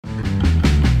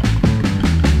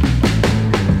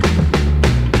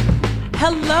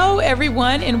Hello,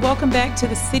 everyone, and welcome back to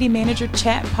the City Manager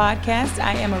Chat Podcast.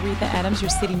 I am Aretha Adams,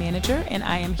 your City Manager, and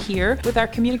I am here with our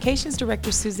Communications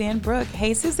Director, Suzanne Brooke.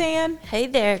 Hey, Suzanne. Hey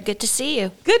there. Good to see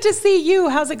you. Good to see you.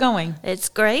 How's it going? It's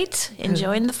great.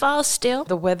 Enjoying the fall still.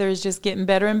 The weather is just getting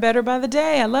better and better by the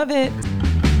day. I love it.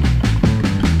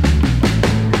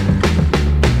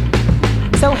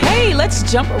 So, hey,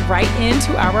 let's jump right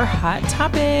into our hot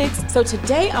topics. So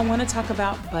today I want to talk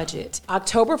about budget.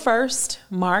 October 1st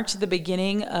marked the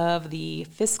beginning of the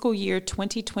fiscal year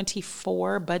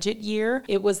 2024 budget year.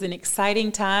 It was an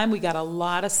exciting time. We got a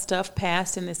lot of stuff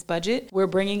passed in this budget. We're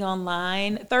bringing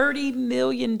online $30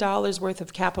 million worth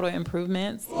of capital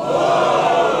improvements.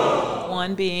 Whoa!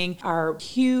 One being our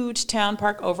huge town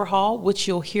park overhaul, which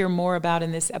you'll hear more about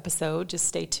in this episode. Just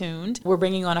stay tuned. We're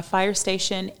bringing on a fire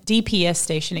station, DPS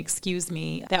station,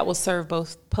 that will serve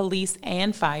both police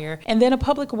and fire, and then a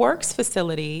public works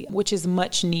facility, which is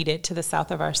much needed to the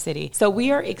south of our city. So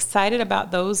we are excited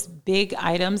about those big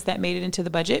items that made it into the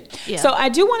budget. Yeah. So I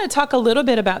do want to talk a little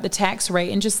bit about the tax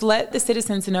rate and just let the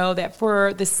citizens know that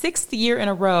for the 6th year in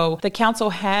a row, the council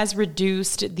has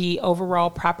reduced the overall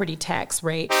property tax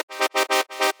rate.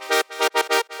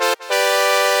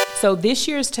 So this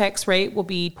year's tax rate will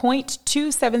be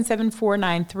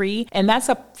 0.277493, and that's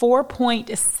a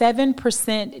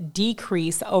 4.7%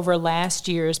 decrease over last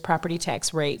year's property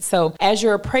tax rate. So as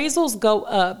your appraisals go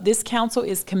up, this council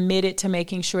is committed to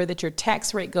making sure that your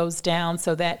tax rate goes down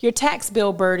so that your tax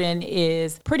bill burden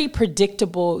is pretty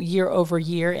predictable year over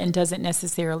year and doesn't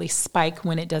necessarily spike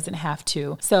when it doesn't have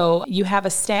to. So you have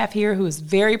a staff here who is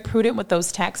very prudent with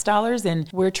those tax dollars, and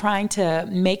we're trying to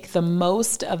make the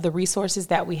most of the resources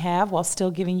that we have while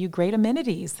still giving you great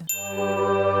amenities.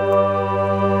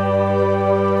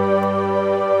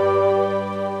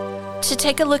 To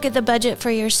take a look at the budget for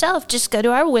yourself, just go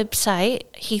to our website,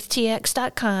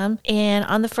 heathtx.com, and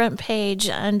on the front page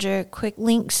under quick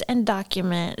links and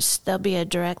documents, there'll be a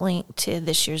direct link to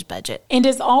this year's budget. And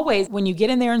as always, when you get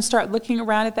in there and start looking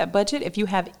around at that budget, if you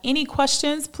have any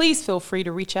questions, please feel free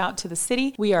to reach out to the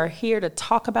city. We are here to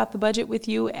talk about the budget with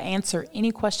you, answer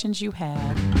any questions you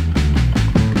have.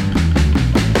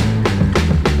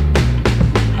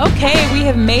 Okay, we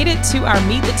have made it to our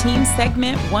Meet the Team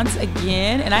segment once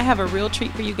again, and I have a real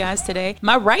treat for you guys today.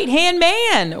 My right-hand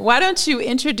man, why don't you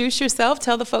introduce yourself,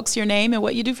 tell the folks your name and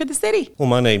what you do for the city. Well,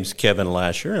 my name's Kevin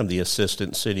Lasher. I'm the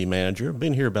Assistant City Manager. I've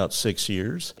been here about 6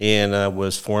 years, and I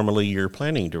was formerly your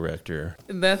Planning Director.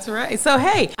 That's right. So,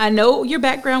 hey, I know your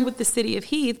background with the City of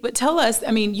Heath, but tell us,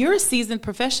 you're a seasoned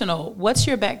professional. What's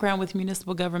your background with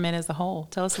municipal government as a whole?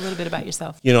 Tell us a little bit about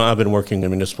yourself. You know, I've been working in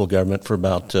municipal government for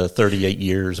about 38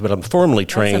 years, but I'm formally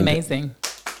trained. That's amazing.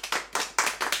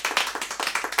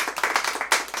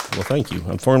 Well, thank you.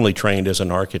 I'm formally trained as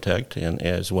an architect and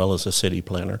as well as a city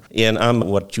planner. And I'm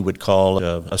what you would call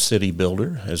a city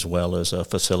builder as well as a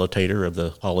facilitator of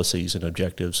the policies and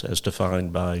objectives as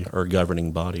defined by our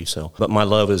governing body. But my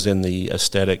love is in the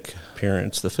aesthetic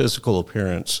appearance, the physical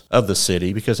appearance of the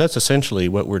city, because that's essentially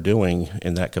what we're doing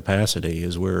in that capacity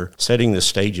is we're setting the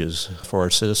stages for our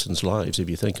citizens' lives, if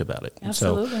you think about it.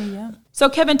 Absolutely, yeah. So,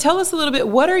 Kevin, tell us a little bit,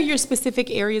 what are your specific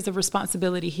areas of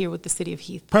responsibility here with the City of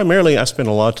Heath? Primarily, I spend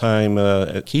a lot of time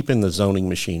keeping the zoning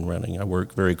machine running. I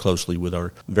work very closely with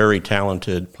our very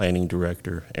talented planning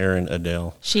director, Erin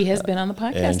Adele. She has been on the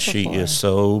podcast and before. She is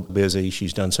so busy.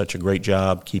 She's done such a great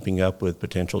job keeping up with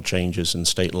potential changes in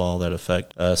state law that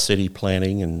affect city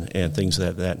planning and things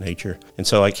of that nature. And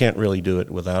so I can't really do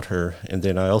it without her. And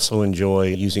then I also enjoy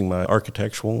using my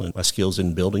architectural and my skills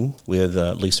in building with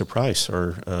Lisa Price,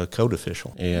 our code official,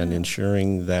 and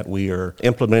ensuring that we are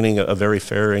implementing a very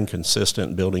fair and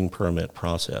consistent building permit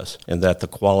process, and that the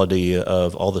quality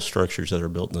of all the structures that are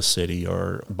built in the city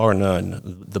are, bar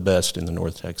none, the best in the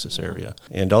North Texas area.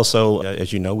 And also,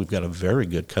 as you know, we've got a very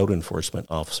good code enforcement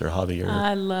officer, Javier.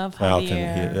 I love Falcon.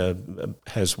 Javier.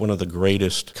 He has one of the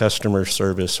greatest customer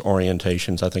service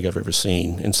orientations I think I've ever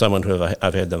seen, and someone who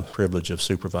I've had the privilege of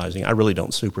supervising. I really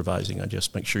don't supervising. I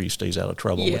just make sure he stays out of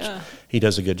trouble, which he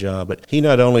does a good job. But he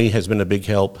not only has been a big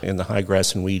help in the high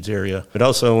grass and weeds area, but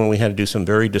also when we had to do some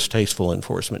very distasteful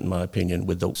enforcement, in my opinion,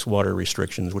 with those water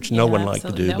restrictions, which no one liked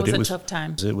to do. That was a tough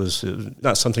time. It was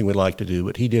not something we liked to do,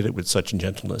 but he did it with such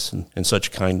gentleness and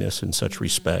such kindness and such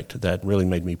respect that really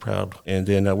made me proud. And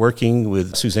then working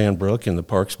with Suzanne Brooke in the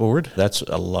Parks Board, that's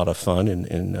a lot of fun,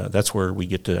 and that's where we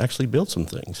get to actually build some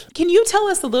things. Can you tell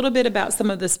us a little bit about some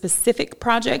of the specific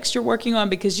projects you're working on?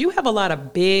 Because you have a lot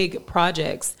of big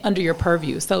projects under your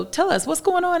purview. So tell us, what's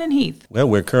going on in Heath? Well,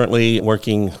 we're currently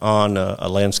working on a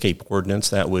landscape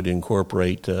ordinance that would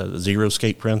incorporate xeriscape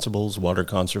landscape principles, water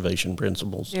conservation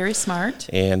principles. Very smart.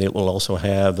 And it will also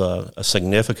have a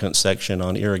significant section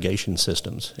on irrigation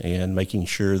systems and making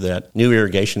sure that new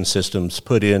irrigation systems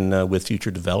put in with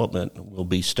future development will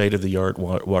be state-of-the-art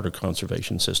water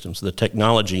conservation systems. The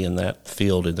technology in that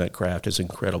field, in that craft, is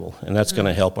incredible, and that's going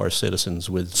to help our citizens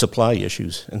with supply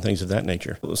issues and things of that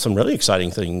nature. Some really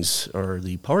exciting things are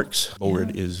the Parks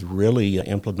Board is really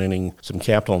implementing some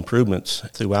capital improvements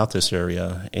throughout this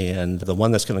area, and the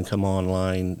one that's going to come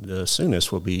online the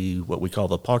soonest will be what we call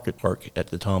the Pocket Park at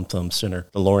the Tom Thumb Center.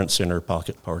 The Lawrence Center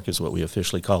Pocket Park is what we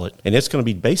officially call it. And it's going to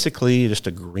be basically just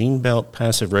a greenbelt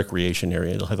passive recreation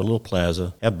area. It'll have a little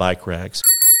plaza, have bike racks.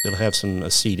 It'll have some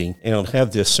seating, and it'll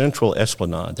have this central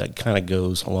esplanade that kind of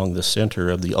goes along the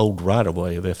center of the old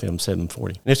right-of-way of FM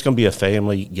 740. And it's going to be a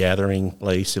family gathering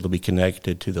place. It'll be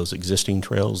connected to those existing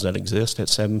trails that exist at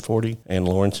 740 and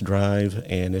Lawrence Drive,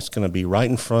 and it's going to be right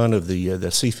in front of the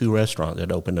seafood restaurant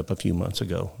that opened up a few months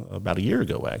ago, about a year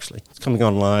ago, actually. It's coming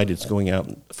online. It's going out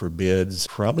for bids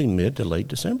probably mid to late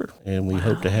December, and we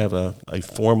hope to have a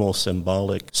formal,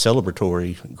 symbolic,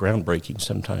 celebratory groundbreaking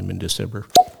sometime in December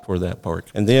for that park.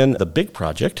 And then the big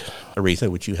project, Aretha,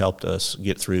 which you helped us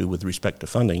get through with respect to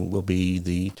funding, will be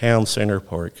the Town Center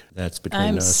Park. That's between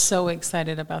I'm us. so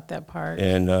excited about that park.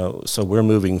 And so we're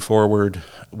moving forward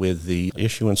with the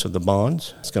issuance of the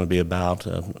bonds. It's going to be about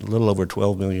a little over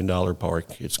 $12 million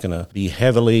park. It's going to be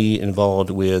heavily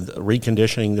involved with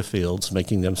reconditioning the fields,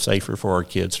 making them safer for our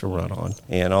kids to run on,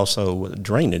 and also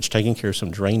drainage, taking care of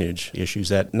some drainage issues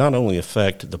that not only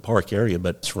affect the park area,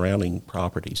 but surrounding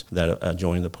properties that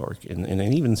adjoin the park, and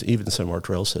even some of our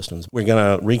trail systems. We're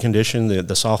going to recondition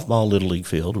the softball Little League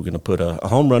field. We're going to put a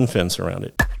home run fence around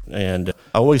it. And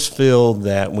I always feel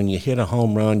that when you hit a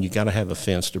home run, you got to have a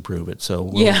fence to prove it. So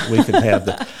we can have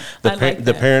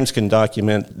the parents can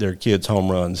document their kids' home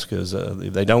runs, because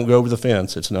if they don't go over the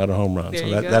fence, it's not a home run. There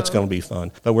So that's going to be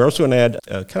fun. But we're also going to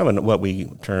add kind of what we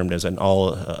termed as an all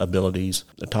abilities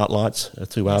tot lots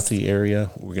throughout the area.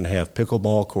 We're going to have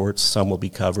pickleball courts. Some will be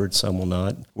covered, some will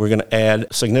not. We're going to add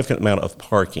a significant amount of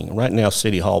parking. Right now,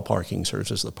 City Hall parking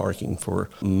serves as the parking for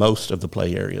most of the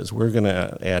play areas. We're going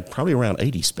to add probably around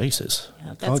 80 spaces.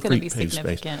 Yeah, that's going to be paved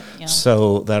significant. space, Yeah.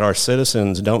 so that our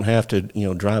citizens don't have to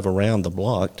drive around the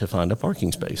block to find a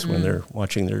parking space when they're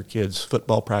watching their kids'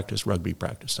 football practice, rugby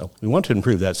practice. So we want to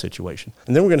improve that situation.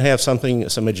 And then we're going to have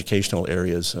some educational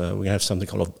areas. We're going to have something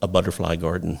called a butterfly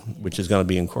garden, which is going to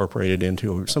be incorporated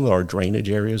into some of our drainage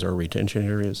areas, our retention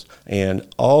areas, and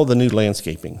all the new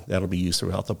landscaping that'll be used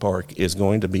throughout the park is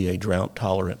going to be a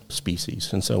drought-tolerant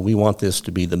species. And so we want this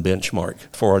to be the benchmark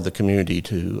for the community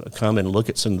to come and look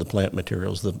at some of the plant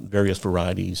materials, the various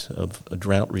varieties of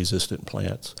drought-resistant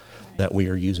plants that we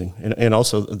are using, and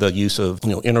also the use of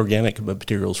inorganic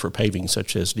materials for paving,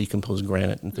 such as decomposed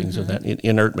granite and things of that,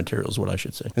 inert materials, what I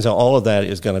should say. And so all of that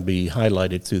is going to be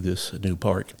highlighted through this new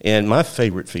park. And my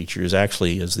favorite feature is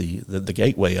actually the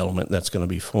gateway element that's going to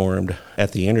be formed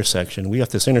at the intersection. We got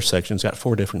this intersection; it's got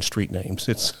 4 different street names.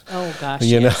 It's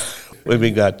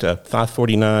we've got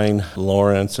 549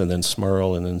 Lawrence, and then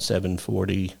Smurl, and then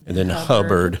 740, and then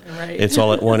Hubbard. Right. It's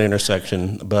all at one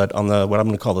intersection. But on what I'm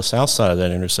going to call the south side of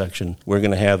that intersection, we're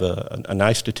going to have a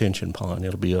nice detention pond.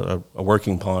 It'll be a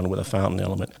working pond with a fountain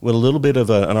element, with a little bit of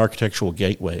an architectural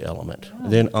gateway element. Oh.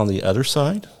 Then on the other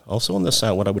side, also on the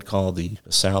south, what I would call the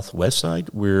southwest side,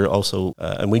 we're also,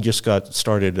 and we just got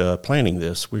started planning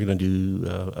this, we're going to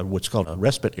do what's called a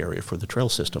respite area for the trail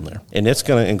system there. And it's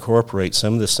going to incorporate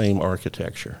some of the same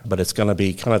architecture, but it's going to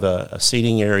be kind of a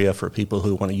seating area for people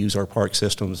who want to use our park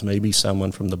systems. Maybe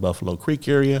someone from the Buffalo Creek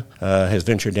area has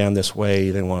ventured down this way.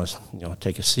 They want to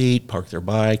take a seat, park their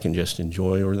bike, and just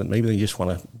enjoy, or maybe they just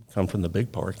want to come from the big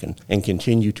park and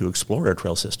continue to explore our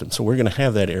trail system. So we're going to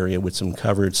have that area with some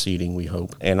covered seating, we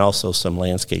hope, and also some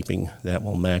landscaping that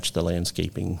will match the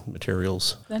landscaping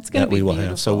materials that we will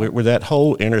have. So where that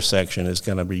whole intersection is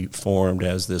going to be formed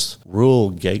as this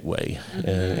rural gateway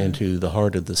into the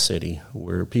heart of the city,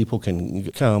 where people can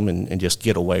come and just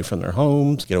get away from their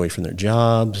homes, get away from their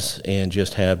jobs, and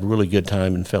just have really good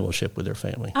time and fellowship with their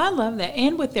family. I love that,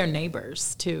 and with their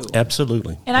neighbors too.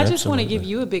 Absolutely. And I just want to give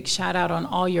you a big shout out on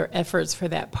all your efforts for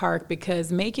that park,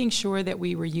 because making sure that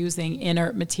we were using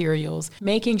inert materials,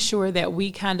 making sure that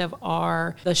we kind of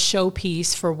are the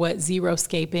showpiece for what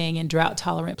xeriscaping and drought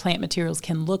tolerant plant materials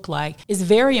can look like is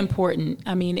very important.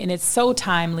 I mean, and it's so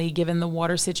timely given the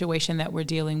water situation that we're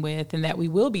dealing with and that we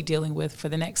will be dealing with for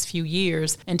the next few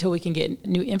years until we can get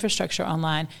new infrastructure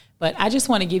online. But I just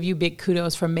want to give you big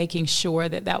kudos for making sure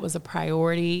that was a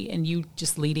priority and you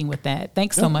just leading with that.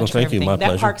 Thanks so much for everything. My that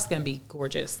pleasure. Park's going to be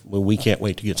gorgeous. Well, we can't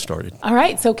wait to get started. All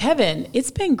right. So, Kevin, it's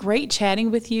been great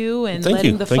chatting with you and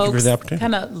letting the folks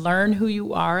kind of learn who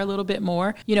you are a little bit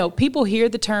more. You know, people hear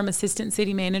the term assistant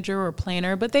city manager or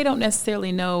planner, but they don't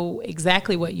necessarily know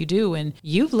exactly what you do. And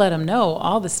you've let them know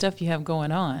all the stuff you have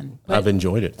going on. But I've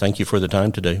enjoyed it. Thank you for the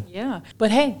time today. Yeah. But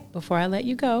hey, before I let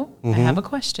you go, I have a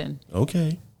question.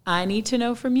 Okay. I need to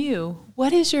know from you,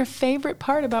 what is your favorite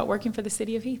part about working for the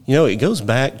City of Heath? You know, it goes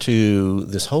back to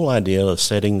this whole idea of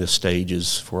setting the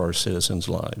stages for our citizens'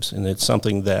 lives. And it's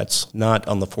something that's not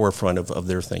on the forefront of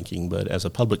their thinking. But as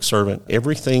a public servant,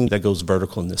 everything that goes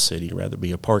vertical in this city, whether it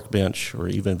be a park bench or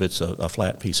even if it's a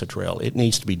flat piece of trail, it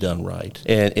needs to be done right.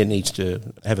 And it needs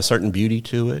to have a certain beauty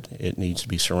to it. It needs to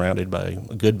be surrounded by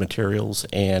good materials,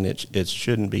 and it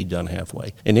shouldn't be done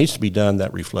halfway. It needs to be done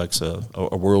that reflects a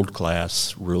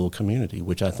world-class rural community,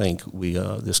 which I think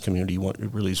this community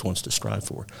really wants to strive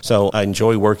for. So I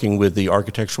enjoy working with the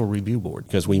Architectural Review Board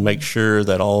because we make sure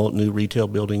that all new retail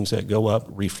buildings that go up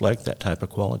reflect that type of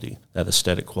quality, that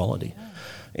aesthetic quality.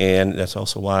 And that's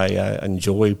also why I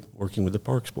enjoy working with the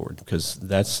Parks Board, because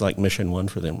that's like mission one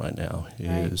for them right now,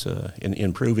 is in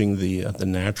improving the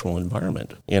natural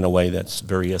environment in a way that's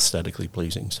very aesthetically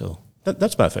pleasing. So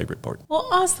that's my favorite part. Well,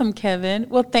 awesome, Kevin.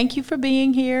 Well, thank you for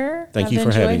being here. Thank you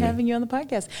for having me. I've enjoyed having you on the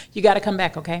podcast. You got to come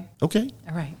back, okay? Okay.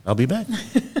 All right. I'll be back.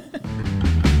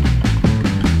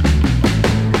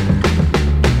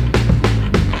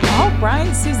 All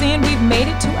right, Suzanne, we've made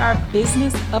it to our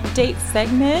business update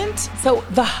segment. So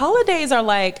the holidays are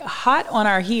like hot on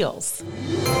our heels.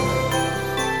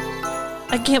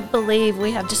 I can't believe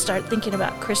we have to start thinking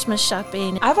about Christmas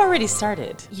shopping. I've already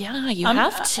started. Yeah, you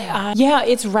have to. Yeah,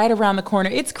 it's right around the corner.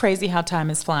 It's crazy how time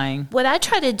is flying. What I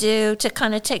try to do to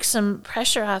kind of take some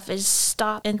pressure off is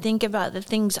stop and think about the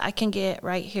things I can get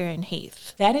right here in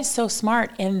Heath. That is so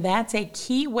smart, and that's a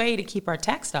key way to keep our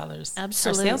tax dollars,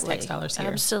 Absolutely. our sales tax dollars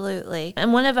here. Absolutely.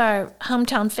 And one of our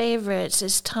hometown favorites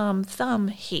is Tom Thumb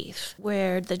Heath,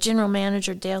 where the general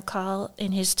manager, Dale Call,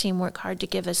 and his team work hard to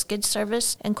give us good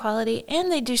service and quality, and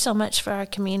they do so much for our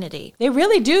community. They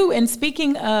really do. And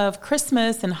speaking of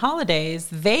Christmas and holidays,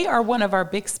 they are one of our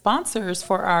big sponsors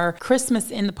for our Christmas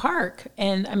in the Park.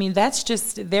 And I mean, they're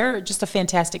just a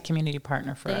fantastic community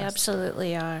partner for us. They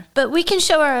absolutely are. But we can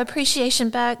show our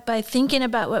appreciation back by thinking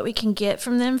about what we can get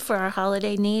from them for our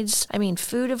holiday needs. I mean,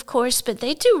 food, of course, but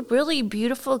they do really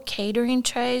beautiful catering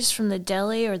trays from the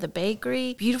deli or the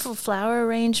bakery, beautiful flower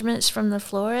arrangements from the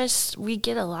florist. We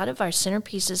get a lot of our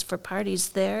centerpieces for parties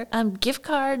there. Gift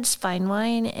cards, fine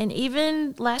wine, and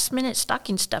even last-minute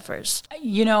stocking stuffers.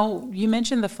 You know, you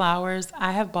mentioned the flowers.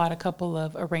 I have bought a couple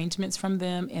of arrangements from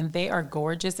them, and they are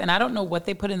gorgeous. And I don't know what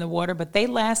they put in the water, but they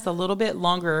last a little bit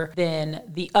longer than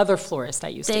the other florist I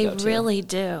used to go to. They really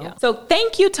do. Yeah. So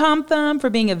thank you, Tom Thumb, for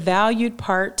being a valued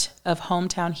part of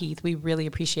Hometown Heath. We really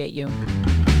appreciate you.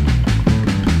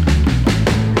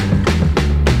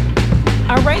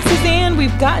 All right, Suzanne,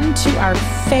 we've gotten to our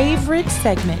favorite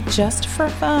segment, Just for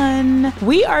Fun.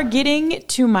 We are getting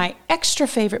to my extra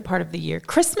favorite part of the year.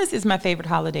 Christmas is my favorite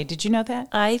holiday. Did you know that?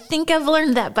 I think I've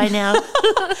learned that by now.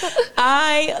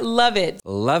 I love it.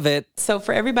 Love it. So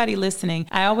for everybody listening,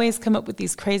 I always come up with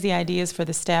these crazy ideas for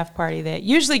the staff party that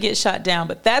usually get shot down,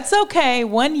 but that's okay.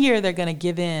 One year they're going to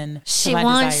give in She to my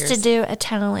wants desires. to do a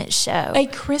talent show. A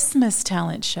Christmas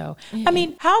talent show. I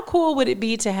mean, how cool would it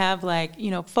be to have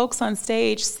folks on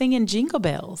stage singing Jingle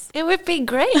Bells? It would be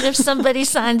great if somebody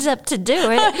signs up to do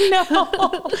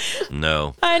it.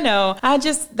 No. I know.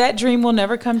 That dream will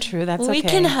never come true. That's okay. We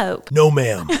can hope. No,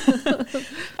 ma'am.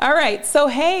 All right. So,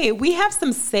 hey, we have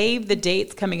some save the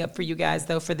dates coming up for you guys,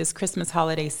 though, for this Christmas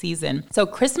holiday season. So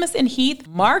Christmas in Heath,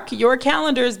 mark your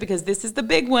calendars because this is the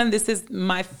big one. This is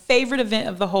my favorite event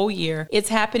of the whole year. It's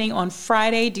happening on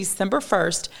Friday, December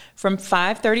 1st from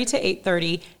 5:30 to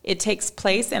 8:30. It takes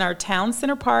place in our town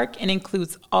center park and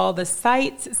includes all the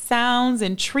sights, sounds,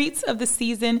 and treats of the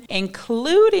season,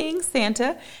 including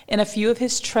Santa and a few of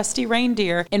his trusty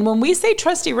reindeer. And when we say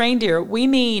trusty reindeer, we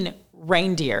mean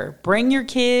reindeer. Bring your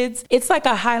kids. It's like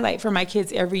a highlight for my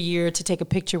kids every year to take a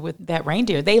picture with that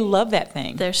reindeer. They love that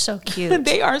thing. They're so cute.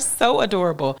 They are so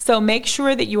adorable. So make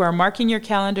sure that you are marking your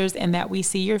calendars and that we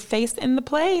see your face in the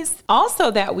place. Also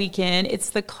that weekend,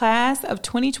 it's the Class of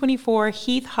 2024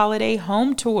 Heath Holiday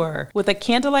Home Tour with a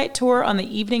candlelight tour on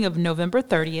the evening of November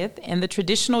 30th and the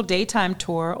traditional daytime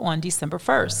tour on December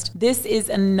 1st. This is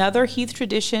another Heath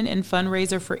tradition and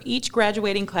fundraiser for each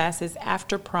graduating class's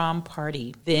after prom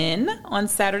party. Then on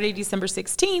Saturday, December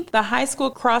 16th, the high school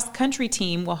cross-country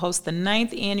team will host the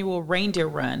 9th annual Reindeer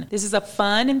Run. This is a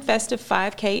fun and festive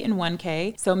 5K and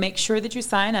 1K, so make sure that you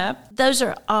sign up. Those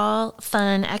are all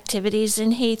fun activities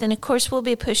in Heath, and of course we'll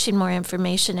be pushing more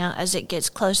information out as it gets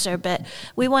closer, but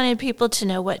we wanted people to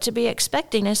know what to be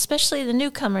expecting, especially the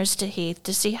newcomers to Heath,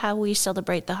 to see how we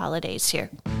celebrate the holidays here.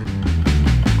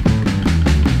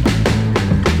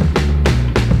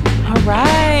 All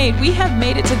right, we have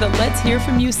made it to the Let's Hear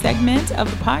From You segment of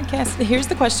the podcast. Here's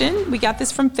the question. We got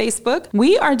this from Facebook.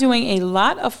 We are doing a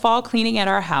lot of fall cleaning at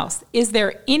our house. Is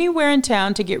there anywhere in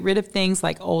town to get rid of things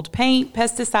like old paint,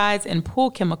 pesticides, and pool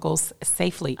chemicals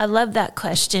safely? I love that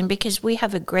question because we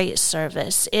have a great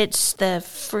service. It's the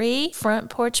free front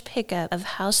porch pickup of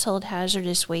household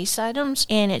hazardous waste items,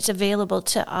 and it's available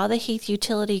to all the Heath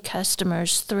utility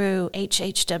customers through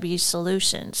HHW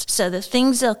Solutions. So the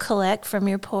things they'll collect from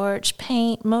your porch,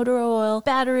 paint, motor oil,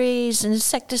 batteries,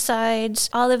 insecticides,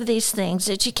 all of these things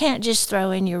that you can't just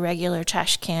throw in your regular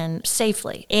trash can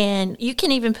safely. And you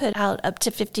can even put out up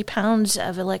to 50 pounds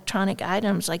of electronic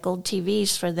items like old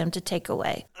TVs for them to take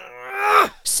away.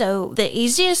 So the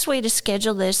easiest way to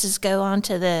schedule this is go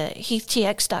onto the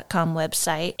heathtx.com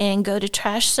website and go to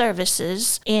trash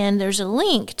services, and there's a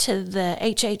link to the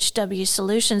HHW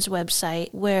Solutions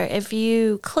website where if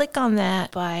you click on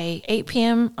that by 8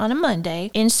 p.m. on a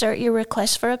Monday, insert your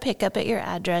request for a pickup at your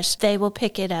address, they will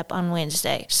pick it up on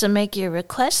Wednesday. So make your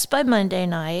requests by Monday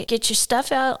night, get your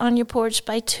stuff out on your porch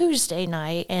by Tuesday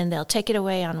night, and they'll take it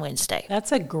away on Wednesday.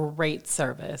 That's a great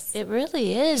service. It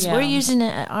really is. Yeah. We're using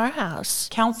it at our house.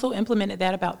 Council implemented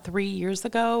that about 3 years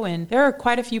ago, and there are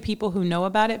quite a few people who know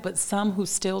about it, but some who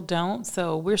still don't.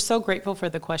 So we're so grateful for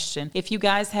the question. If you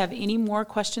guys have any more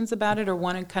questions about it or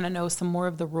want to kind of know some more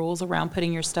of the rules around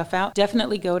putting your stuff out,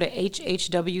 definitely go to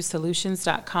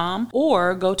hhwsolutions.com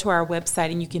or go to our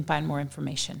website and you can find more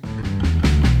information.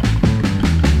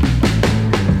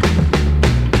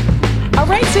 All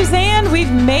right, Suzanne,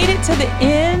 we've made it to the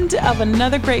end of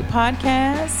another great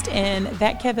podcast, and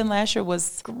that Kevin Lasher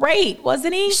was great,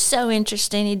 wasn't he? So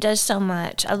interesting. He does so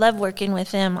much. I love working with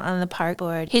him on the park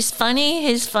board. He's funny,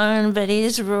 he's fun, but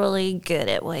he's really good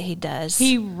at what he does.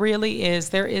 He really is.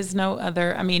 There is no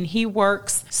other. I mean, he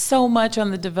works so much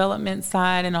on the development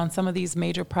side and on some of these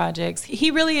major projects. He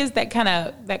really is that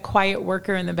quiet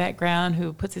worker in the background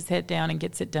who puts his head down and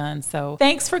gets it done. So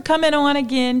thanks for coming on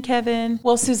again, Kevin.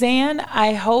 Well, Suzanne,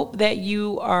 I hope that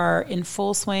you are in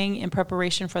full swing in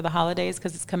preparation for the holidays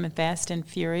because it's coming fast and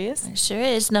furious. It sure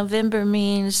is. November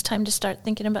means time to start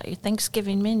thinking about your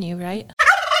Thanksgiving menu, right?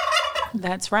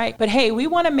 That's right. But hey, we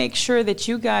want to make sure that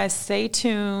you guys stay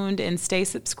tuned and stay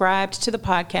subscribed to the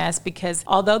podcast because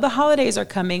although the holidays are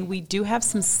coming, we do have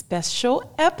some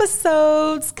special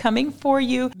episodes coming for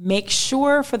you. Make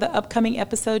sure for the upcoming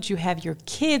episodes you have your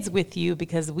kids with you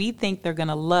because we think they're going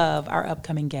to love our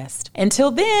upcoming guest.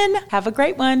 Until then, have a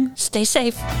great one. Stay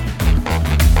safe.